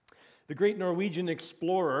The great Norwegian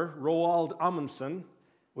explorer, Roald Amundsen,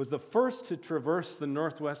 was the first to traverse the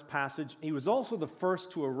Northwest Passage. He was also the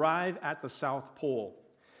first to arrive at the South Pole.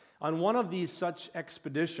 On one of these such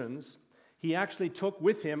expeditions, he actually took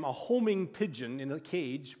with him a homing pigeon in a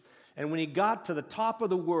cage, and when he got to the top of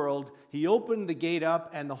the world, he opened the gate up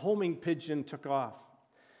and the homing pigeon took off.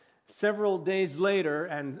 Several days later,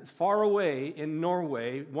 and far away in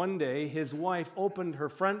Norway, one day his wife opened her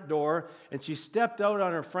front door and she stepped out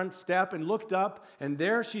on her front step and looked up, and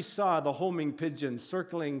there she saw the homing pigeon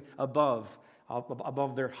circling above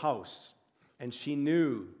their house. And she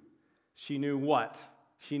knew what?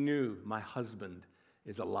 She knew, my husband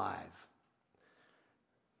is alive.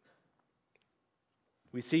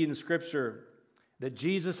 We see in Scripture that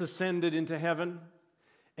Jesus ascended into heaven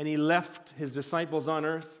and he left his disciples on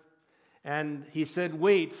earth. And he said,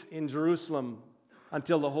 wait in Jerusalem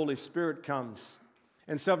until the Holy Spirit comes.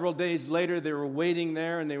 And several days later, they were waiting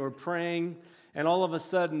there and they were praying. And all of a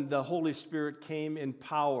sudden, the Holy Spirit came in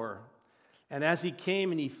power. And as he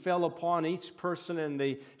came and he fell upon each person and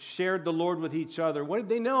they shared the Lord with each other, what did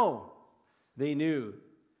they know? They knew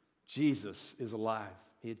Jesus is alive.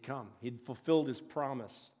 He had come. He had fulfilled his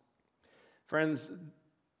promise. Friends,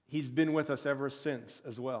 he's been with us ever since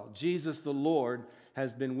as well. Jesus the Lord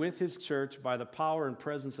has been with his church by the power and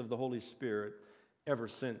presence of the Holy Spirit ever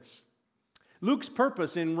since. Luke's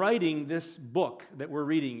purpose in writing this book that we're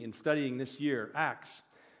reading and studying this year, Acts,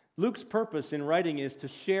 Luke's purpose in writing is to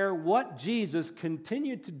share what Jesus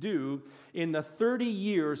continued to do in the 30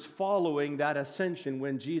 years following that ascension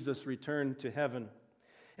when Jesus returned to heaven.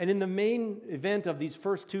 And in the main event of these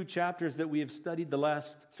first two chapters that we have studied the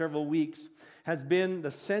last several weeks has been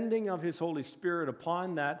the sending of his Holy Spirit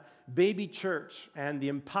upon that baby church and the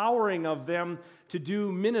empowering of them to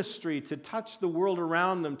do ministry, to touch the world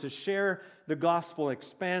around them, to share the gospel,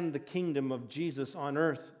 expand the kingdom of Jesus on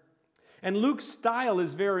earth. And Luke's style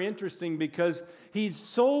is very interesting because he's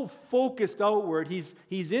so focused outward.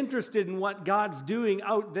 He's interested in what God's doing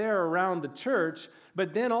out there around the church,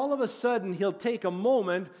 but then all of a sudden he'll take a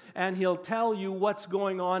moment and he'll tell you what's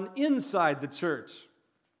going on inside the church.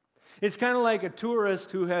 It's kind of like a tourist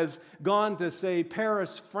who has gone to, say,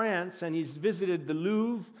 Paris, France, and he's visited the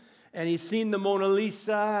Louvre, and he's seen the Mona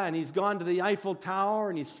Lisa, and he's gone to the Eiffel Tower,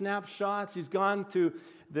 and he snaps shots. He's gone to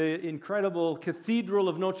the incredible Cathedral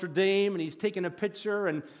of Notre Dame, and he's taken a picture.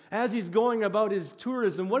 And as he's going about his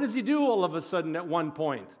tourism, what does he do all of a sudden at one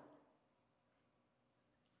point?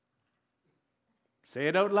 Say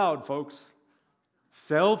it out loud, folks.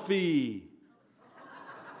 Selfie.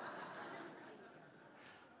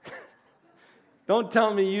 Don't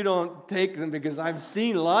tell me you don't take them, because I've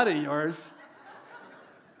seen a lot of yours.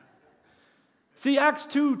 See, Acts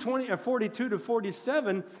 2:42 to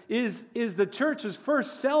 47 is the church's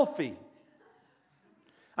first selfie.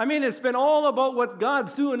 I mean, it's been all about what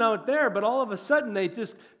God's doing out there, but all of a sudden they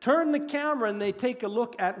just turn the camera and they take a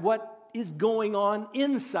look at what is going on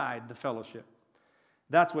inside the fellowship.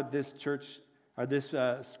 That's what this church, or this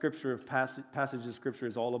passage of Scripture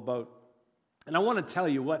is all about. And I want to tell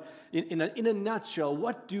you what, in a nutshell,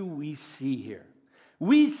 what do we see here?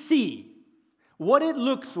 We see what it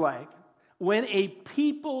looks like when a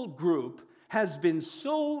people group has been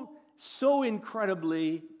so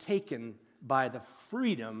incredibly taken by the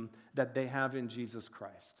freedom that they have in Jesus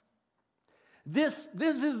Christ. This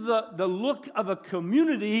is the look of a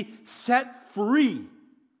community set free.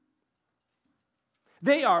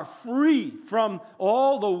 They are free from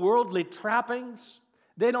all the worldly trappings.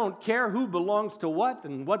 They don't care who belongs to what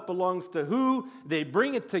and what belongs to who. They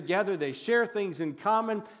bring it together. They share things in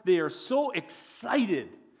common. They are so excited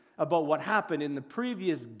about what happened in the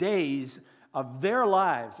previous days of their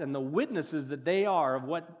lives and the witnesses that they are of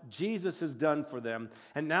what Jesus has done for them.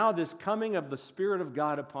 And now this coming of the Spirit of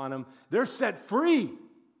God upon them, they're set free.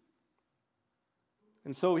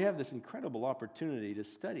 And so we have this incredible opportunity to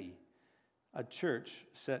study a church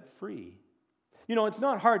set free. You know, it's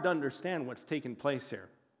not hard to understand what's taking place here.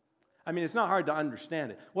 I mean, it's not hard to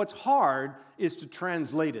understand it. What's hard is to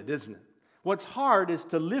translate it, isn't it? What's hard is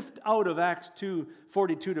to lift out of Acts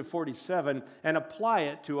 2:42 to 47 and apply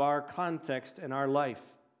it to our context and our life.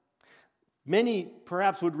 Many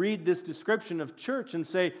perhaps would read this description of church and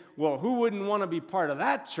say, well, who wouldn't want to be part of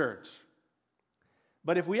that church?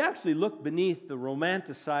 But if we actually look beneath the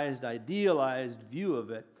romanticized, idealized view of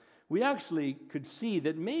it, we actually could see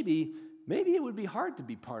that maybe it would be hard to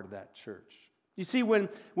be part of that church. You see,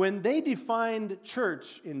 when they defined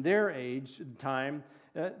church in their age and time,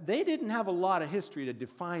 they didn't have a lot of history to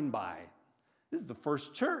define by. This is the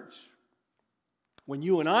first church. When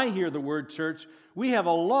you and I hear the word church, we have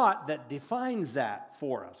a lot that defines that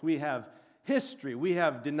for us. We have history. We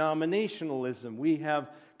have denominationalism. We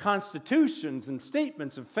have constitutions and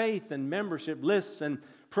statements of faith and membership lists and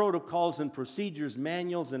protocols and procedures,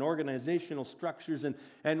 manuals and organizational structures.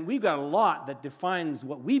 And we've got a lot that defines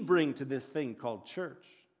what we bring to this thing called church.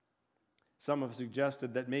 Some have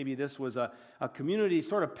suggested that maybe this was a community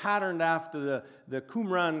sort of patterned after the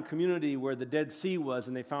Qumran community where the Dead Sea was,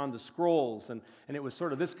 and they found the scrolls, and it was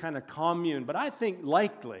sort of this kind of commune. But I think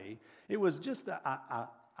likely it was just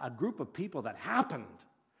a group of people that happened.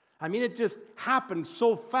 I mean, it just happened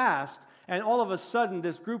so fast, and all of a sudden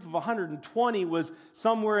this group of 120 was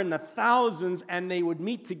somewhere in the thousands, and they would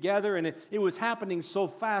meet together, and it was happening so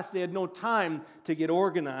fast they had no time to get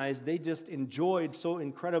organized. They just enjoyed so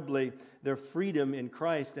incredibly their freedom in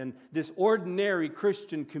Christ, and this ordinary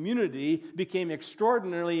Christian community became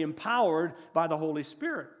extraordinarily empowered by the Holy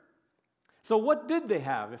Spirit. So what did they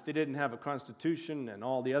have if they didn't have a constitution and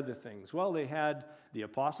all the other things? Well, they had the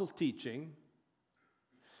apostles' teaching,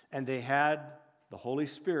 and they had the Holy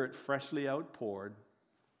Spirit freshly outpoured,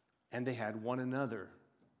 and they had one another.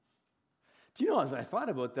 Do you know, as I thought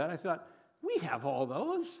about that, I thought, we have all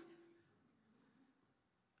those.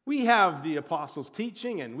 We have the apostles'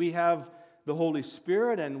 teaching, and we have the Holy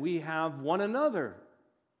Spirit, and we have one another.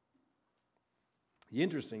 The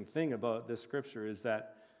interesting thing about this scripture is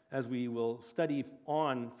that as we will study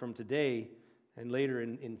on from today and later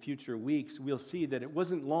in future weeks, we'll see that it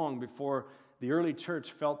wasn't long before the early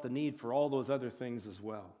church felt the need for all those other things as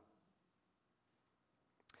well.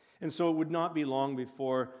 And so it would not be long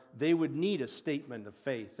before they would need a statement of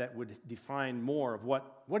faith that would define more of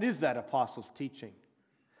what is that apostles' teaching.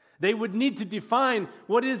 They would need to define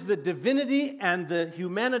what is the divinity and the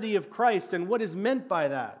humanity of Christ and what is meant by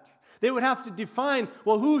that. They would have to define,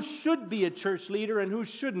 well, who should be a church leader and who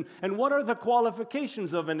shouldn't, and what are the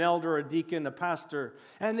qualifications of an elder, a deacon, a pastor,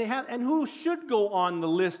 and who should go on the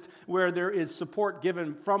list where there is support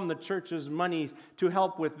given from the church's money to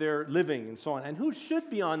help with their living and so on, and who should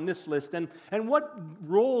be on this list, and what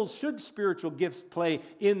roles should spiritual gifts play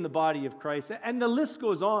in the body of Christ, and the list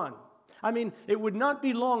goes on. I mean, it would not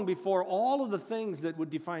be long before all of the things that would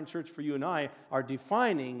define church for you and I are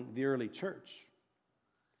defining the early church.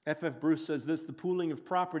 F.F. Bruce says this: the pooling of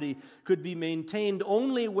property could be maintained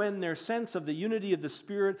only when their sense of the unity of the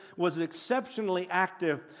Spirit was exceptionally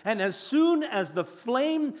active, and as soon as the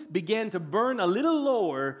flame began to burn a little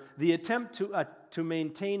lower, the attempt to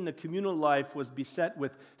maintain the communal life was beset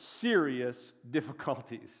with serious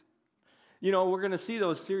difficulties. You know, we're going to see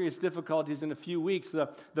those serious difficulties in a few weeks.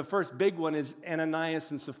 The first big one is Ananias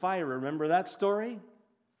and Sapphira. Remember that story?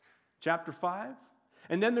 Chapter 5?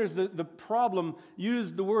 And then there's the problem,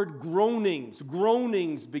 use the word groanings.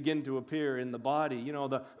 Groanings begin to appear in the body. You know,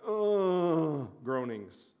 the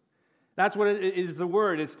groanings. That's what it is, the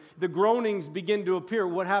word. It's the groanings begin to appear.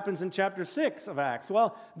 What happens in chapter 6 of Acts?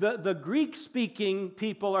 Well, the Greek-speaking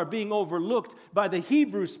people are being overlooked by the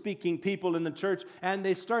Hebrew-speaking people in the church, and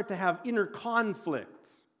they start to have inner conflict.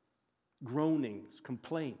 Groanings,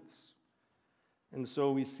 complaints. And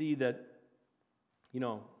so we see that, you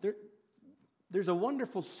know, there's a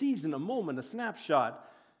wonderful season, a moment, a snapshot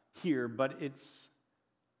here, but it's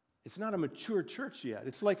not a mature church yet.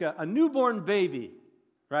 It's like a newborn baby,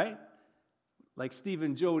 right? Like Steve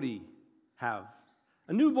and Jody have.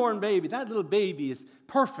 A newborn baby, that little baby is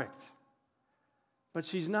perfect, but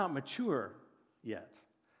she's not mature yet.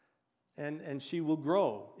 And she will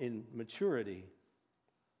grow in maturity.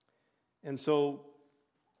 And so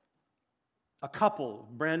a couple,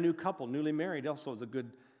 brand new couple, newly married, also is a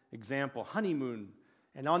good example. Honeymoon.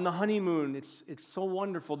 And on the honeymoon, it's so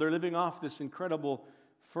wonderful. They're living off this incredible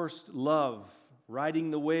first love,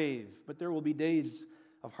 riding the wave. But there will be days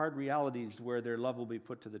of hard realities where their love will be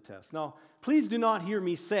put to the test. Now, please do not hear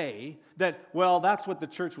me say that, well, that's what the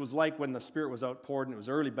church was like when the Spirit was outpoured and it was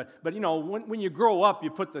early. But you know, when you grow up,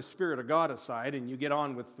 you put the Spirit of God aside and you get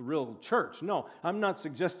on with the real church. No, I'm not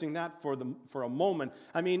suggesting that for a moment.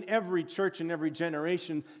 I mean, every church and every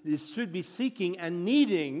generation should be seeking and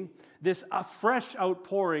needing this fresh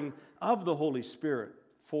outpouring of the Holy Spirit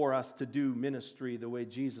for us to do ministry the way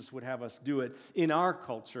Jesus would have us do it in our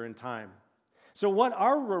culture and time. So what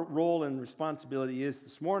our role and responsibility is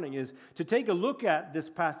this morning is to take a look at this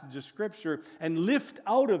passage of Scripture and lift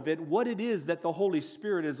out of it what it is that the Holy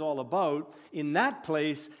Spirit is all about in that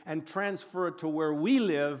place and transfer it to where we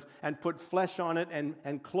live and put flesh on it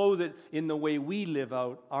and clothe it in the way we live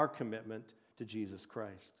out our commitment to Jesus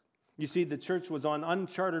Christ. You see, the church was on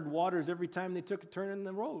uncharted waters every time they took a turn in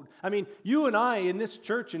the road. I mean, you and I in this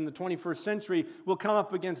church in the 21st century will come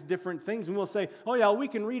up against different things and we'll say, oh yeah, we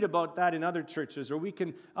can read about that in other churches, or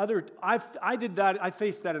I did that, I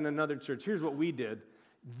faced that in another church. Here's what we did.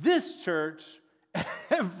 This church,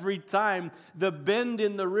 every time the bend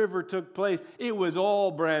in the river took place, it was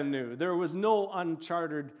all brand new. There was no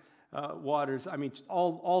uncharted waters. I mean,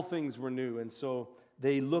 all things were new. And so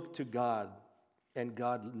they looked to God, and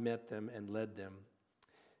God met them and led them.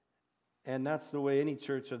 And that's the way any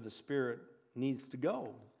church of the Spirit needs to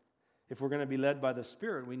go. If we're going to be led by the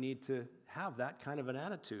Spirit, we need to have that kind of an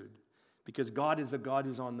attitude, because God is a God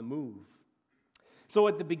who's on the move. So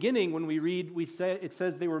at the beginning, when we read, it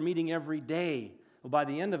says they were meeting every day. Well, by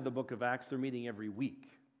the end of the book of Acts, they're meeting every week.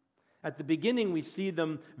 At the beginning, we see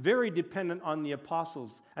them very dependent on the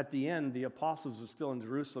apostles. At the end, the apostles are still in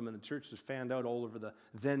Jerusalem, and the church is fanned out all over the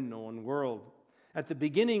then-known world. At the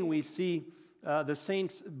beginning, we see the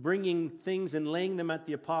saints bringing things and laying them at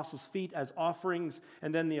the apostles' feet as offerings,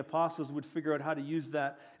 and then the apostles would figure out how to use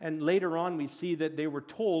that. And later on, we see that they were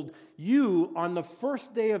told, you, on the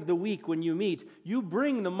first day of the week when you meet, you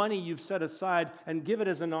bring the money you've set aside and give it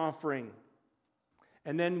as an offering.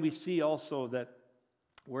 And then we see also that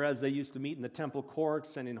whereas they used to meet in the temple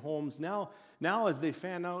courts and in homes, now as they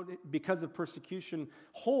fan out, because of persecution,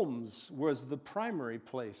 homes was the primary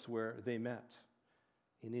place where they met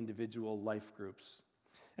in individual life groups.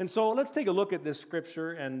 And so let's take a look at this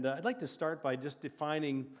scripture, and I'd like to start by just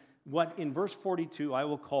defining what in verse 42 I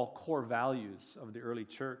will call core values of the early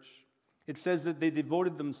church. It says that they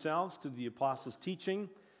devoted themselves to the apostles' teaching,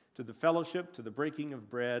 to the fellowship, to the breaking of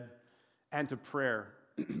bread, and to prayer.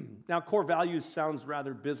 Now, core values sounds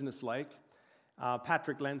rather businesslike.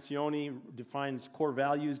 Patrick Lencioni defines core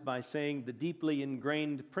values by saying the deeply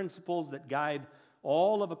ingrained principles that guide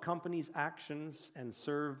all of a company's actions and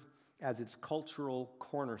serve as its cultural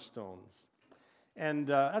cornerstones. And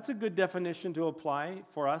that's a good definition to apply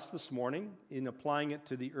for us this morning in applying it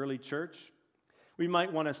to the early church. We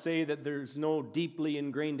might want to say that there's no deeply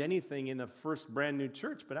ingrained anything in the first brand new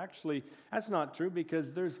church, but actually that's not true,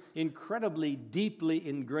 because there's incredibly deeply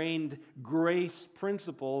ingrained grace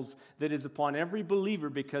principles that is upon every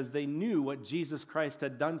believer because they knew what Jesus Christ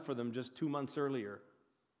had done for them just 2 months earlier.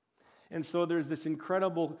 And so there's this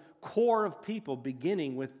incredible core of people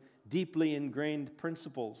beginning with deeply ingrained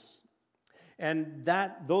principles. And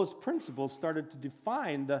those principles started to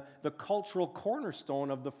define the cultural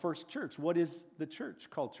cornerstone of the first church. What is the church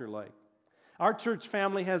culture like? Our church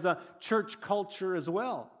family has a church culture as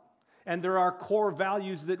well. And there are core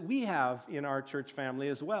values that we have in our church family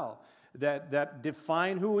as well that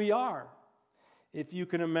define who we are. If you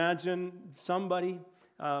can imagine somebody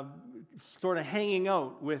sort of hanging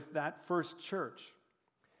out with that first church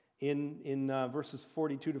in verses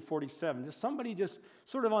 42 to 47. Just somebody just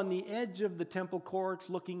sort of on the edge of the temple courts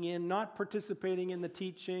looking in, not participating in the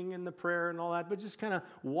teaching and the prayer and all that, but just kind of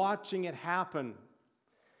watching it happen.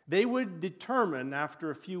 They would determine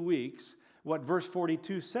after a few weeks what verse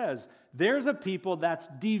 42 says. There's a people that's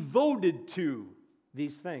devoted to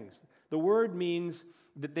these things. The word means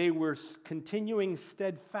that they were continuing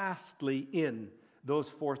steadfastly in those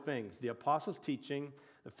four things: the apostles' teaching,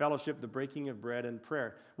 the fellowship, the breaking of bread, and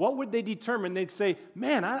prayer. What would they determine? They'd say,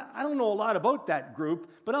 man, I don't know a lot about that group,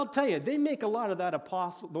 but I'll tell you, they make a lot of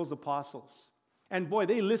those apostles. And boy,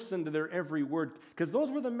 they listened to their every word, because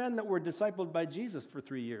those were the men that were discipled by Jesus for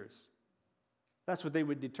 3 years. That's what they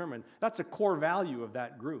would determine. That's a core value of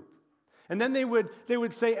that group. And then they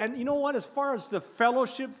would say, and you know what, as far as the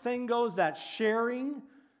fellowship thing goes, that sharing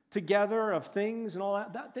together of things and all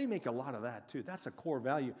that, they make a lot of that too. That's a core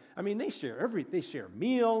value. I mean, they share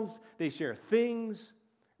meals, they share things,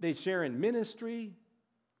 they share in ministry.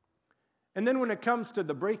 And then when it comes to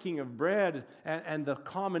the breaking of bread and the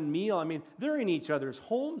common meal, I mean, they're in each other's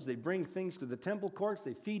homes, they bring things to the temple courts,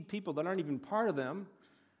 they feed people that aren't even part of them.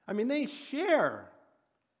 I mean, they share.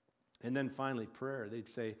 And then finally, prayer. They'd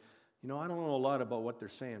say, you know, I don't know a lot about what they're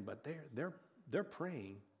saying, but they're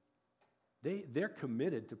praying. They're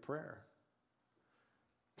committed to prayer.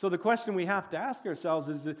 So the question we have to ask ourselves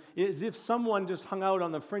is if someone just hung out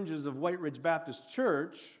on the fringes of White Ridge Baptist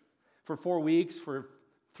Church for 4 weeks, for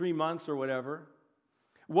 3 months or whatever,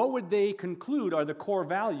 what would they conclude are the core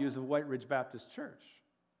values of White Ridge Baptist Church?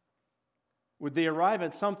 Would they arrive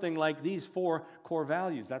at something like these 4 core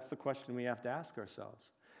values? That's the question we have to ask ourselves.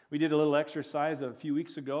 We did a little exercise a few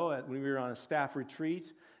weeks ago when we were on a staff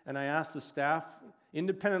retreat, and I asked the staff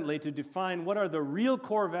independently to define what are the real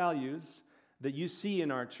core values that you see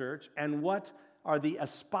in our church and what are the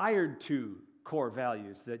aspired to core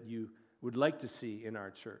values that you would like to see in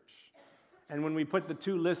our church. And when we put the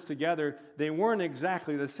 2 lists together, they weren't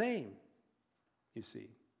exactly the same, you see.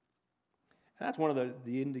 And that's one of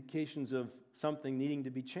the indications of something needing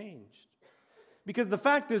to be changed. Because the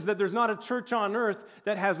fact is that there's not a church on earth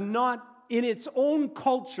that has not in its own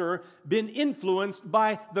culture, been influenced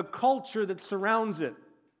by the culture that surrounds it.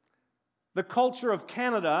 The culture of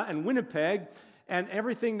Canada and Winnipeg and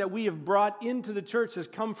everything that we have brought into the church has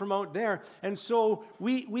come from out there. And so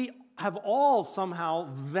we have all somehow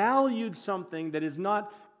valued something that is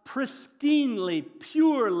not pristinely,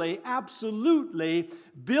 purely, absolutely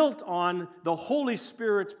built on the Holy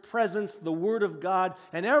Spirit's presence, the Word of God,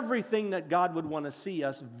 and everything that God would want to see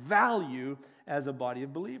us value as a body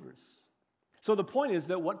of believers. So the point is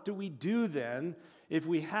that what do we do then if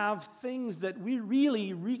we have things that we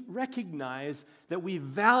really recognize that we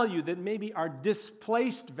value, that maybe are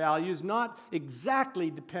displaced values, not exactly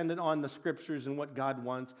dependent on the Scriptures and what God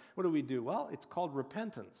wants? What do? Well, it's called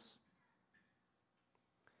repentance.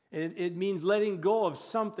 It means letting go of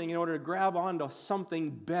something in order to grab onto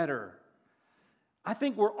something better. I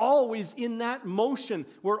think we're always in that motion.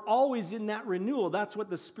 We're always in that renewal. That's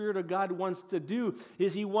what the Spirit of God wants to do,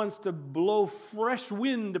 is He wants to blow fresh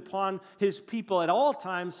wind upon His people at all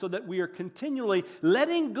times so that we are continually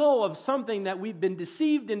letting go of something that we've been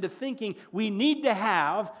deceived into thinking we need to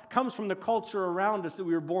have, comes from the culture around us that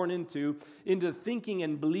we were born into thinking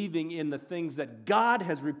and believing in the things that God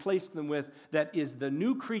has replaced them with, that is the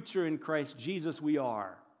new creature in Christ Jesus we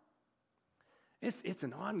are. It's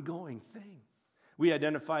an ongoing thing. We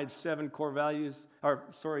identified 5 core values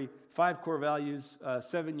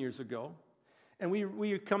 7 years ago. And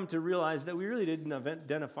we come to realize that we really didn't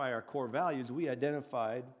identify our core values. We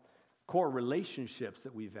identified core relationships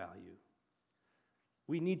that we value.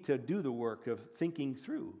 We need to do the work of thinking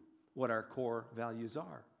through what our core values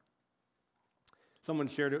are. Someone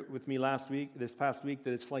shared it with me this past week,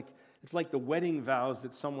 that it's like the wedding vows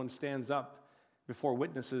that someone stands up before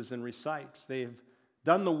witnesses and recites. They've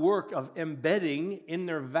done the work of embedding in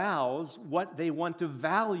their vows what they want to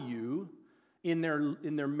value in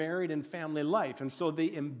their married and family life. And so they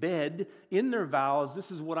embed in their vows, this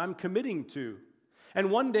is what I'm committing to. And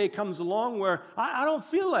one day comes along where I don't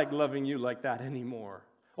feel like loving you like that anymore.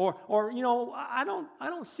 Or I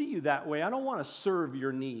don't see you that way. I don't want to serve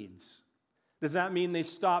your needs. Does that mean they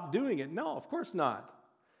stop doing it? No, of course not.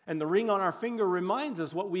 And the ring on our finger reminds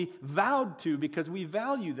us what we vowed to, because we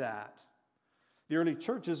value that. The early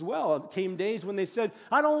church as well, it came days when they said,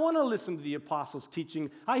 I don't want to listen to the apostles'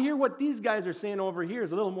 teaching. I hear what these guys are saying over here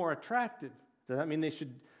is a little more attractive. Does that mean they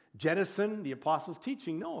should jettison the apostles'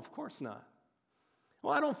 teaching? No, of course not.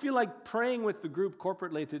 Well, I don't feel like praying with the group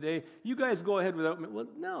corporately today. You guys go ahead without me. Well,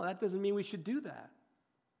 no, that doesn't mean we should do that.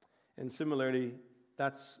 And similarly,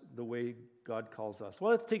 that's the way God calls us.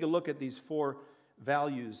 Well, let's take a look at these 4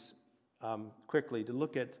 values quickly to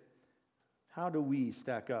look at how do we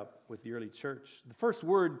stack up with the early church. The first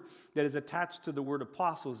word that is attached to the word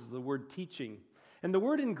apostles is the word teaching. And the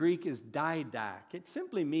word in Greek is didac. It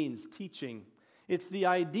simply means teaching. It's the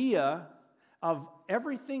idea of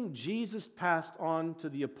everything Jesus passed on to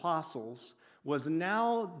the apostles was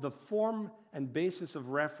now the form and basis of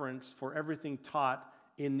reference for everything taught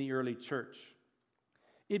in the early church.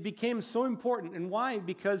 It became so important. And why?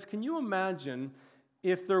 Because can you imagine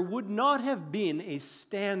if there would not have been a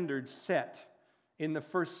standard set in the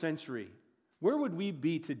first century? Where would we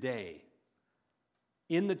be today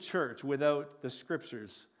in the church without the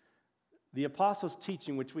Scriptures? The apostles'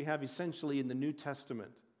 teaching, which we have essentially in the New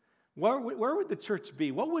Testament. Where would the church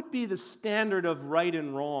be? What would be the standard of right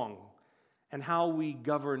and wrong and how we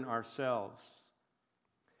govern ourselves?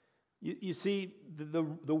 You see,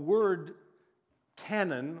 the word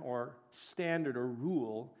canon or standard or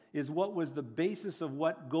rule is what was the basis of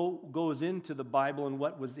what goes into the Bible and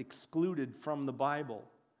what was excluded from the Bible.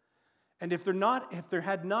 And if there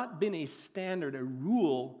had not been a standard, a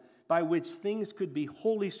rule by which things could be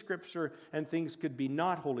Holy Scripture and things could be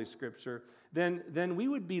not Holy Scripture, then we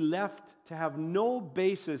would be left to have no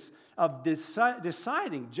basis of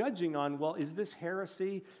deciding, judging on, well, is this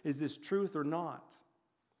heresy, is this truth or not?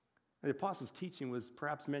 The apostles' teaching was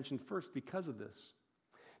perhaps mentioned first because of this.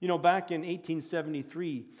 You know, back in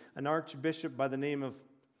 1873, an archbishop by the name of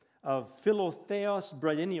Philotheos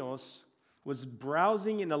Bryennios was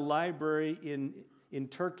browsing in a library in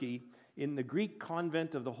Turkey in the Greek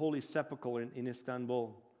convent of the Holy Sepulchre in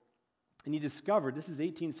Istanbul. And he discovered, this is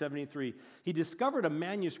 1873, he discovered a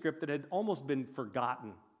manuscript that had almost been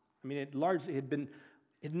forgotten. I mean, it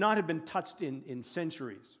had not been touched in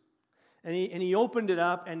centuries. And he opened it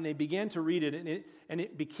up, and they began to read it, and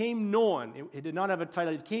it became known. It did not have a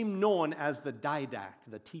title. It became known as the Didac,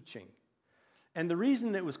 the teaching. And the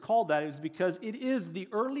reason it was called that is because it is the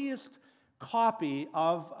earliest copy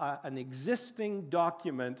of an existing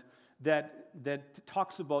document that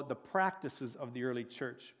talks about the practices of the early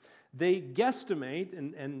church. They guesstimate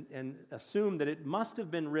and assume that it must have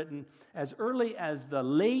been written as early as the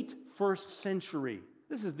late 1st century.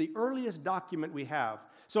 This is the earliest document we have.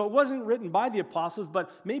 So it wasn't written by the apostles, but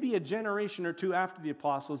maybe a generation or two after the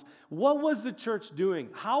apostles. What was the church doing?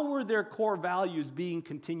 How were their core values being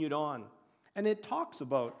continued on? And it talks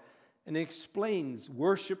about and explains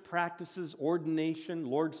worship practices, ordination,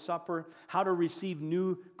 Lord's Supper, how to receive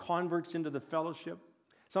new converts into the fellowship.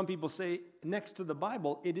 Some people say, next to the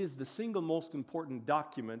Bible, it is the single most important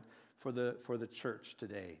document for the church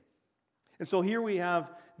today. And so here we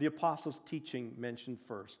have the apostles' teaching mentioned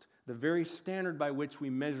first, the very standard by which we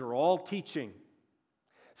measure all teaching.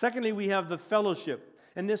 Secondly, we have the fellowship.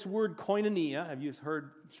 And this word koinonia, have you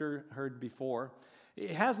heard before?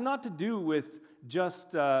 It has not to do with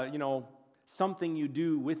just something you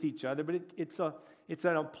do with each other, but it's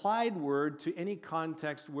an applied word to any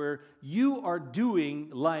context where you are doing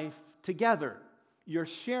life together. You're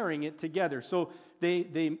sharing it together. So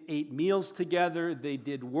they ate meals together, they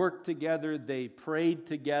did work together, they prayed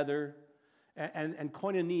together, and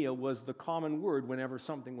koinonia was the common word whenever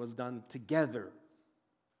something was done together.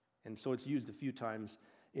 And so it's used a few times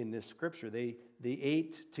in this scripture. They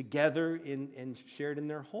ate together and shared in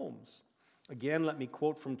their homes. Again, let me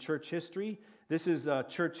quote from church history. This is a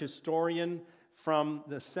church historian from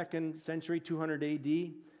the 2nd century, 200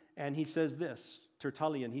 AD, and he says this,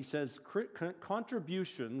 Tertullian, he says,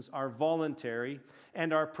 contributions are voluntary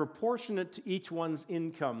and are proportionate to each one's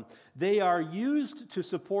income. They are used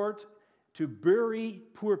to bury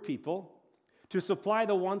poor people, to supply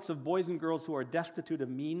the wants of boys and girls who are destitute of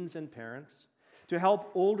means and parents, to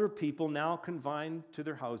help older people now confined to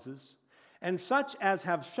their houses, and such as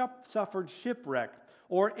have suffered shipwreck,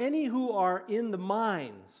 or any who are in the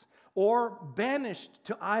mines, or banished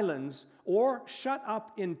to islands, or shut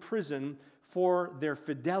up in prison for their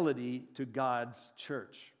fidelity to God's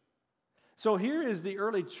church. So here is the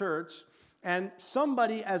early church, and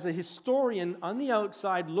somebody as a historian on the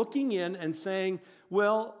outside looking in and saying,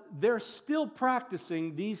 well, they're still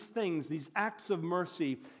practicing these things, these acts of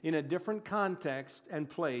mercy in a different context and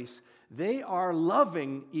place. They are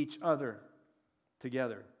loving each other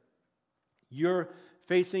together. You're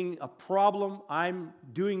facing a problem. I'm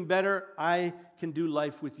doing better. I can do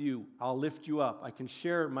life with you. I'll lift you up. I can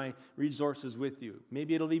share my resources with you.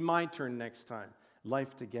 Maybe it'll be my turn next time.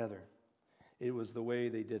 Life together. It was the way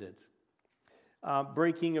they did it.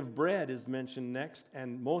 Breaking of bread is mentioned next,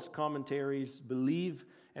 and most commentaries believe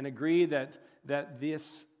and agree that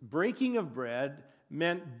this breaking of bread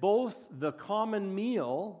meant both the common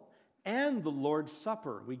meal and the Lord's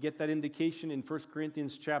Supper. We get that indication in 1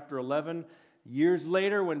 Corinthians chapter 11. Years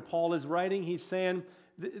later, when Paul is writing, he's saying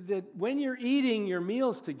that when you're eating your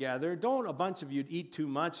meals together, don't a bunch of you eat too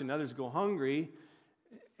much and others go hungry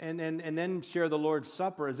and then share the Lord's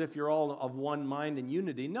Supper as if you're all of one mind and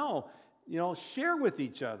unity. No, share with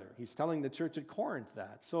each other. He's telling the church at Corinth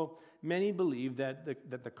that. So many believe that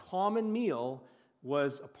the common meal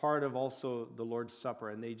was a part of also the Lord's Supper,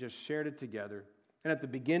 and they just shared it together. And at the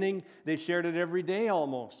beginning, they shared it every day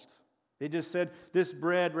almost. They just said, this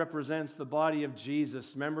bread represents the body of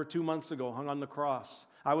Jesus. Remember 2 months ago, hung on the cross.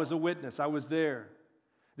 I was a witness. I was there.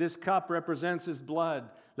 This cup represents his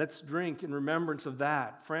blood. Let's drink in remembrance of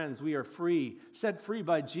that. Friends, we are free, set free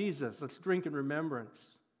by Jesus. Let's drink in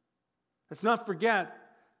remembrance. Let's not forget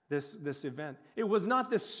this event. It was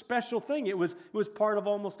not this special thing. It was part of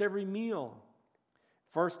almost every meal.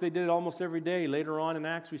 First, they did it almost every day. Later on in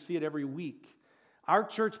Acts, we see it every week. Our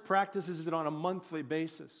church practices it on a monthly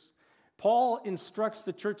basis. Paul instructs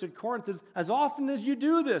the church at Corinth as often as you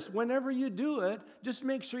do this, whenever you do it, just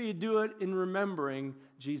make sure you do it in remembering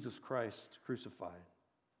Jesus Christ crucified.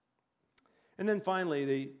 And then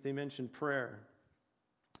finally, they mention prayer.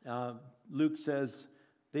 Luke says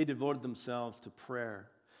they devoted themselves to prayer.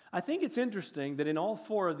 I think it's interesting that in all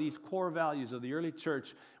four of these core values of the early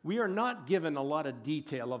church, we are not given a lot of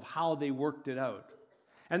detail of how they worked it out.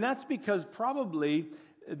 And that's because probably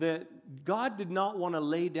that God did not want to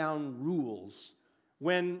lay down rules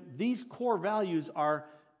when these core values are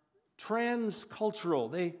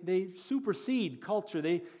transcultural. They supersede culture.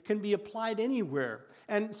 They can be applied anywhere.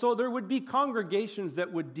 And so there would be congregations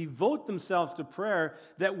that would devote themselves to prayer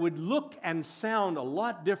that would look and sound a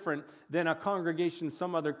lot different than a congregation in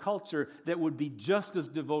some other culture that would be just as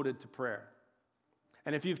devoted to prayer.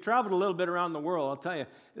 And if you've traveled a little bit around the world, I'll tell you,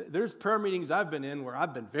 there's prayer meetings I've been in where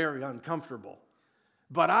I've been very uncomfortable.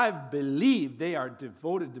 But I believe they are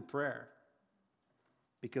devoted to prayer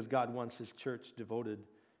because God wants his church devoted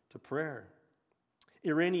to prayer.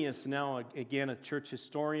 Irenaeus, now again a church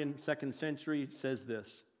historian, 2nd century, says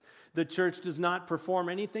this: The church does not perform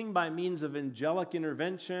anything by means of angelic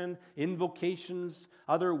intervention, invocations,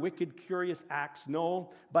 other wicked, curious acts,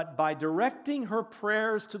 no, but by directing her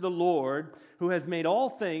prayers to the Lord, who has made all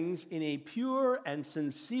things in a pure and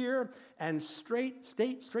sincere and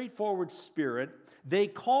straightforward spirit. They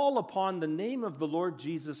call upon the name of the Lord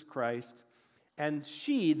Jesus Christ, and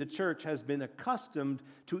she, the church, has been accustomed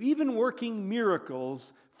to even working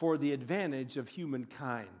miracles for the advantage of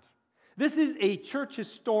humankind. This is a church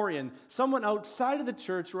historian, someone outside of the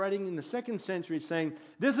church writing in the 2nd century saying,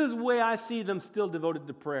 this is the way I see them still devoted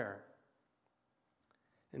to prayer.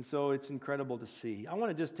 And so it's incredible to see. I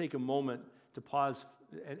want to just take a moment to pause,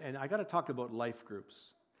 and I got to talk about life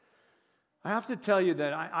groups. I have to tell you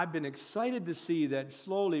that I've been excited to see that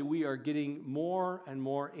slowly we are getting more and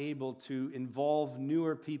more able to involve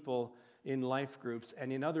newer people in life groups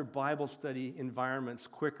and in other Bible study environments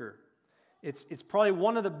quicker. It's probably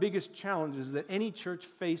one of the biggest challenges that any church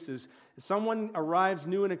faces. Someone arrives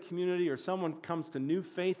new in a community or someone comes to new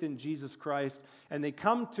faith in Jesus Christ and they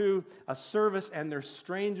come to a service and they're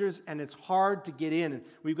strangers and it's hard to get in.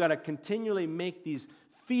 We've got to continually make these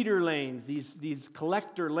feeder lanes, these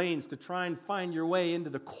collector lanes to try and find your way into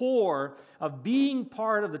the core of being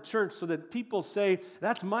part of the church so that people say,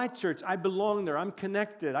 that's my church, I belong there, I'm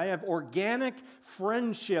connected, I have organic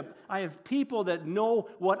friendship, I have people that know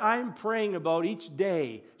what I'm praying about each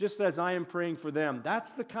day, just as I am praying for them.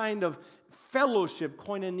 That's the kind of fellowship,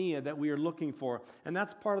 koinonia, that we are looking for, and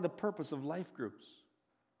that's part of the purpose of life groups.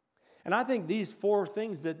 And I think these 4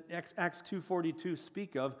 things that Acts 2:42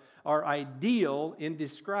 speak of are ideal in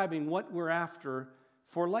describing what we're after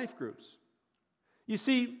for life groups. You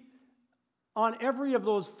see, on every of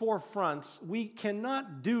those 4 fronts, we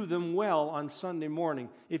cannot do them well on Sunday morning.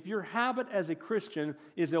 If your habit as a Christian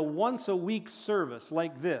is a once-a-week service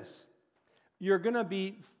like this, you're going to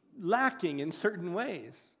be lacking in certain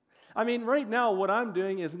ways. I mean, right now what I'm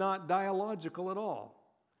doing is not dialogical at all.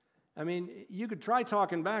 I mean, you could try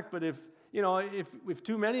talking back, but if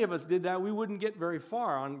too many of us did that, we wouldn't get very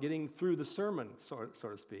far on getting through the sermon, so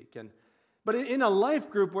to speak. But in a life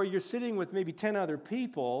group where you're sitting with maybe 10 other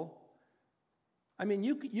people, I mean,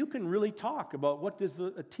 you can really talk about what does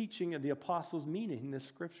the teaching of the apostles mean in this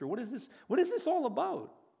scripture. What is this all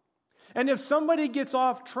about? And if somebody gets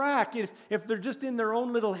off track, if they're just in their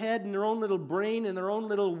own little head and their own little brain and their own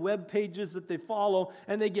little web pages that they follow,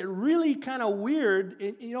 and they get really kind of weird,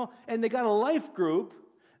 and they got a life group,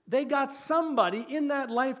 they got somebody in that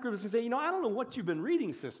life group who say, I don't know what you've been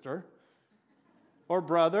reading, sister or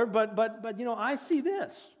brother, but I see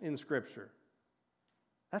this in Scripture.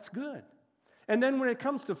 That's good. And then when it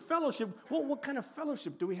comes to fellowship, well, what kind of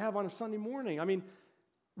fellowship do we have on a Sunday morning? I mean,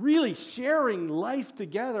 really sharing life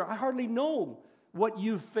together. I hardly know what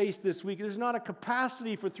you've faced this week. There's not a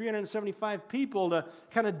capacity for 375 people to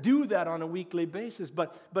kind of do that on a weekly basis,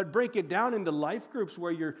 but break it down into life groups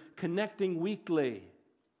where you're connecting weekly.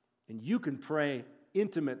 And you can pray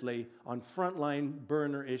intimately on frontline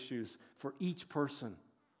burner issues for each person.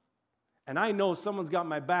 And I know someone's got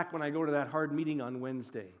my back when I go to that hard meeting on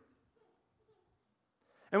Wednesday.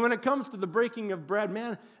 And when it comes to the breaking of bread,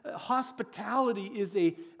 man, hospitality is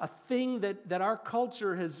a thing that our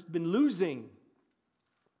culture has been losing.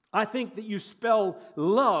 I think that you spell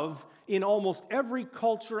love in almost every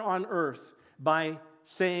culture on earth by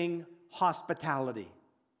saying hospitality.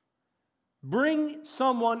 Bring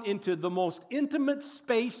someone into the most intimate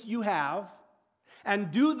space you have and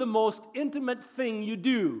do the most intimate thing you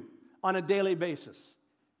do on a daily basis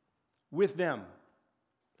with them.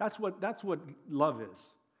 That's what love is.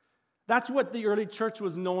 That's what the early church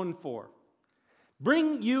was known for.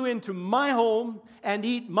 Bring you into my home and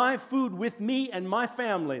eat my food with me and my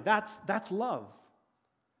family. That's love.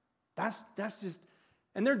 That's just,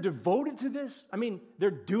 and they're devoted to this. I mean,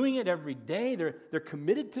 they're doing it every day. They're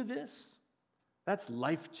committed to this. That's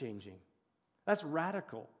life-changing. That's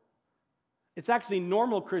radical. It's actually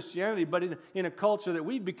normal Christianity, but in a culture that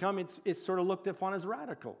we've become, it's sort of looked upon as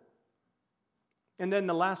radical. And then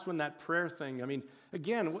the last one, that prayer thing. I mean,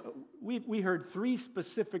 again, we heard 3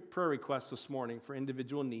 specific prayer requests this morning for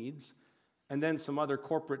individual needs, and then some other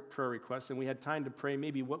corporate prayer requests, and we had time to pray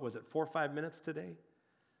maybe, 4 or 5 minutes today?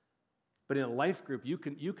 But in a life group, you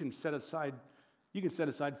can set aside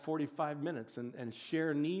 45 minutes and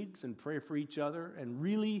share needs and pray for each other and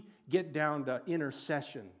really get down to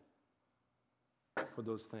intercession for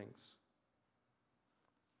those things.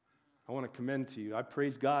 I want to commend to you. I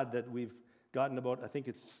praise God that we've gotten about, I think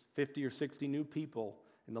it's 50 or 60 new people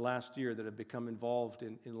in the last year that have become involved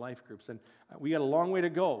in life groups. And we got a long way to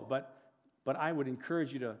go, but I would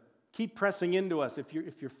encourage you to keep pressing into us if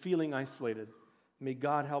you're feeling isolated. May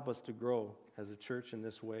God help us to grow as a church in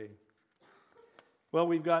this way. Well,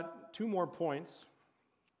 we've got 2 more points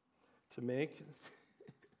to make.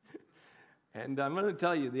 And I'm going to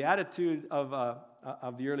tell you, the attitude of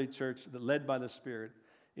the early church that led by the Spirit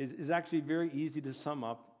is actually very easy to sum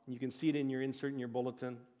up. You can see it in your insert in your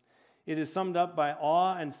bulletin. It is summed up by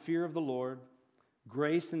awe and fear of the Lord,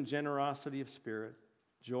 grace and generosity of spirit,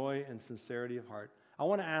 joy and sincerity of heart. I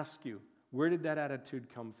want to ask you, where did that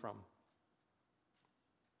attitude come from?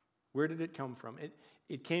 Where did it come from?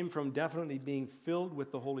 It came from definitely being filled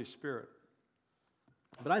with the Holy Spirit.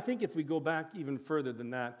 But I think if we go back even further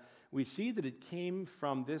than that, we see that it came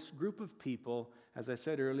from this group of people, as I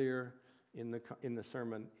said earlier in the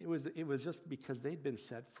sermon. It was just because they'd been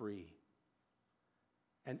set free.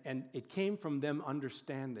 And it came from them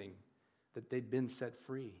understanding that they'd been set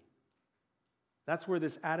free. That's where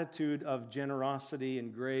this attitude of generosity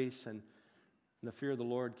and grace and the fear of the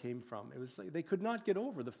Lord came from. It was like they could not get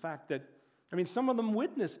over the fact that, some of them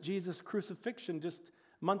witnessed Jesus' crucifixion just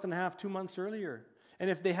a month and a half, 2 months earlier. And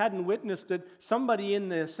if they hadn't witnessed it, somebody in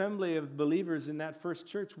the assembly of believers in that first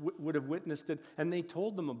church would have witnessed it, and they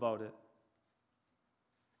told them about it.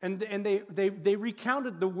 And they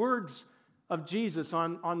recounted the words of Jesus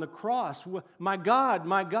on the cross. My God,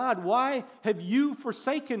 why have you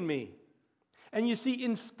forsaken me? And you see,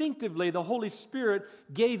 instinctively, the Holy Spirit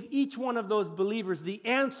gave each one of those believers the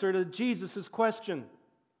answer to Jesus' question.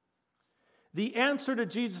 The answer to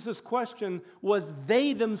Jesus' question was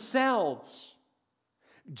they themselves.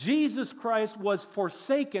 Jesus Christ was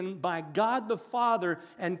forsaken by God the Father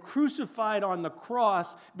and crucified on the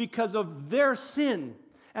cross because of their sin.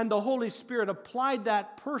 And the Holy Spirit applied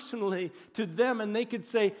that personally to them, and they could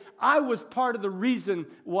say, I was part of the reason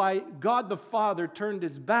why God the Father turned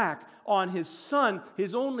his back on his Son,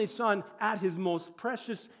 his only Son, at his most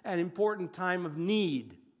precious and important time of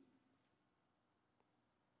need.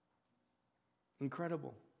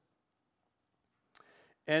 Incredible.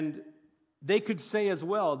 And they could say as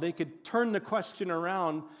well, they could turn the question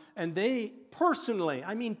around, and they personally,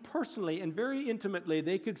 and very intimately,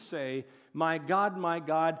 they could say, my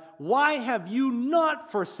God, why have you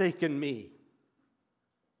not forsaken me?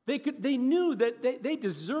 They knew that they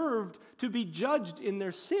deserved to be judged in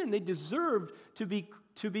their sin. They deserved to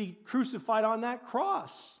be crucified on that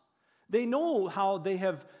cross. They know how they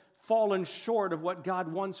have fallen short of what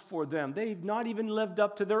God wants for them. They've not even lived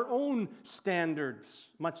up to their own standards,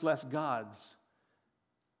 much less God's.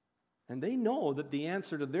 And they know that the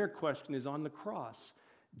answer to their question is on the cross.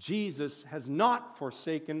 Jesus has not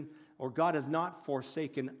forsaken, or God has not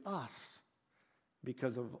forsaken us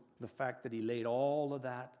because of the fact that he laid all of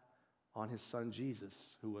that on his Son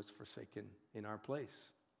Jesus, who was forsaken in our place.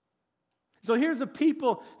 So here's a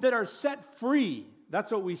people that are set free.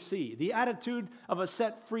 That's what we see. The attitude of a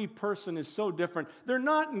set-free person is so different. They're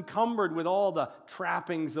not encumbered with all the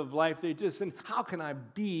trappings of life. They just say, how can I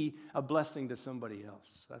be a blessing to somebody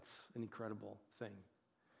else? That's an incredible thing.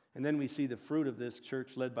 And then we see the fruit of this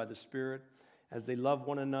church led by the Spirit as they love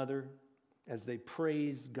one another, as they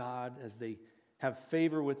praise God, as they have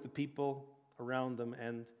favor with the people around them,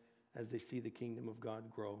 and as they see the kingdom of God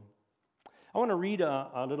grow. I want to read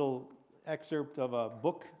a little excerpt of a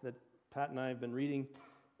book that Pat and I have been reading,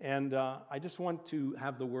 and I just want to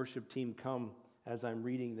have the worship team come as I'm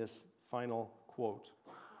reading this final quote.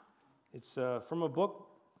 It's from a book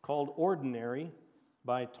called Ordinary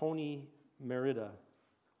by Tony Merida.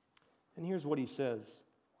 And here's what he says.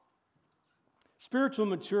 Spiritual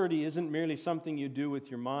maturity isn't merely something you do with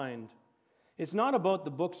your mind. It's not about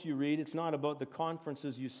the books you read. It's not about the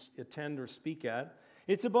conferences you attend or speak at.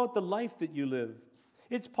 It's about the life that you live.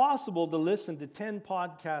 It's possible to listen to 10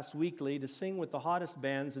 podcasts weekly, to sing with the hottest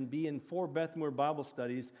bands, and be in 4 Bethmoor Bible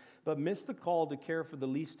studies, but miss the call to care for the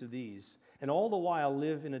least of these, and all the while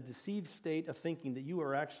live in a deceived state of thinking that you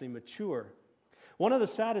are actually mature. One of the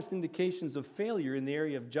saddest indications of failure in the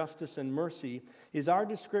area of justice and mercy is our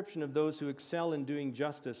description of those who excel in doing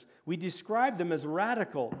justice. We describe them as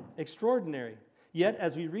radical, extraordinary. Yet,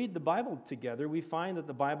 as we read the Bible together, we find that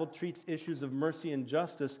the Bible treats issues of mercy and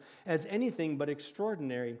justice as anything but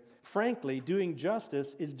extraordinary. Frankly, doing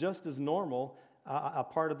justice is just as normal a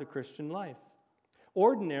part of the Christian life.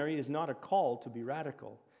 Ordinary is not a call to be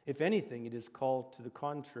radical. If anything, it is called to the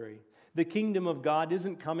contrary. The kingdom of God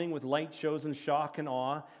isn't coming with light shows and shock and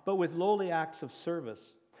awe, but with lowly acts of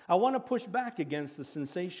service. I want to push back against the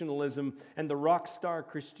sensationalism and the rock star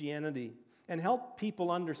Christianity, and help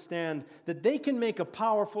people understand that they can make a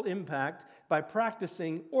powerful impact by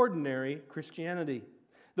practicing ordinary Christianity.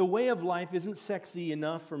 The way of life isn't sexy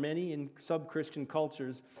enough for many in sub-Christian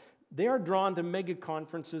cultures. They are drawn to mega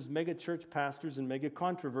conferences, mega church pastors, and mega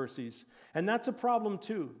controversies. And that's a problem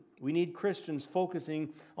too. We need Christians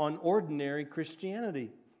focusing on ordinary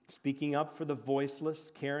Christianity, speaking up for the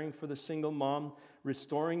voiceless, caring for the single mom,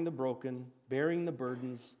 restoring the broken, bearing the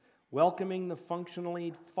burdens, welcoming the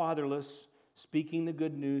functionally fatherless, speaking the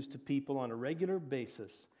good news to people on a regular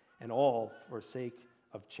basis, and all for sake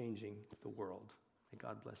of changing the world. May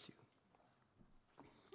God bless you.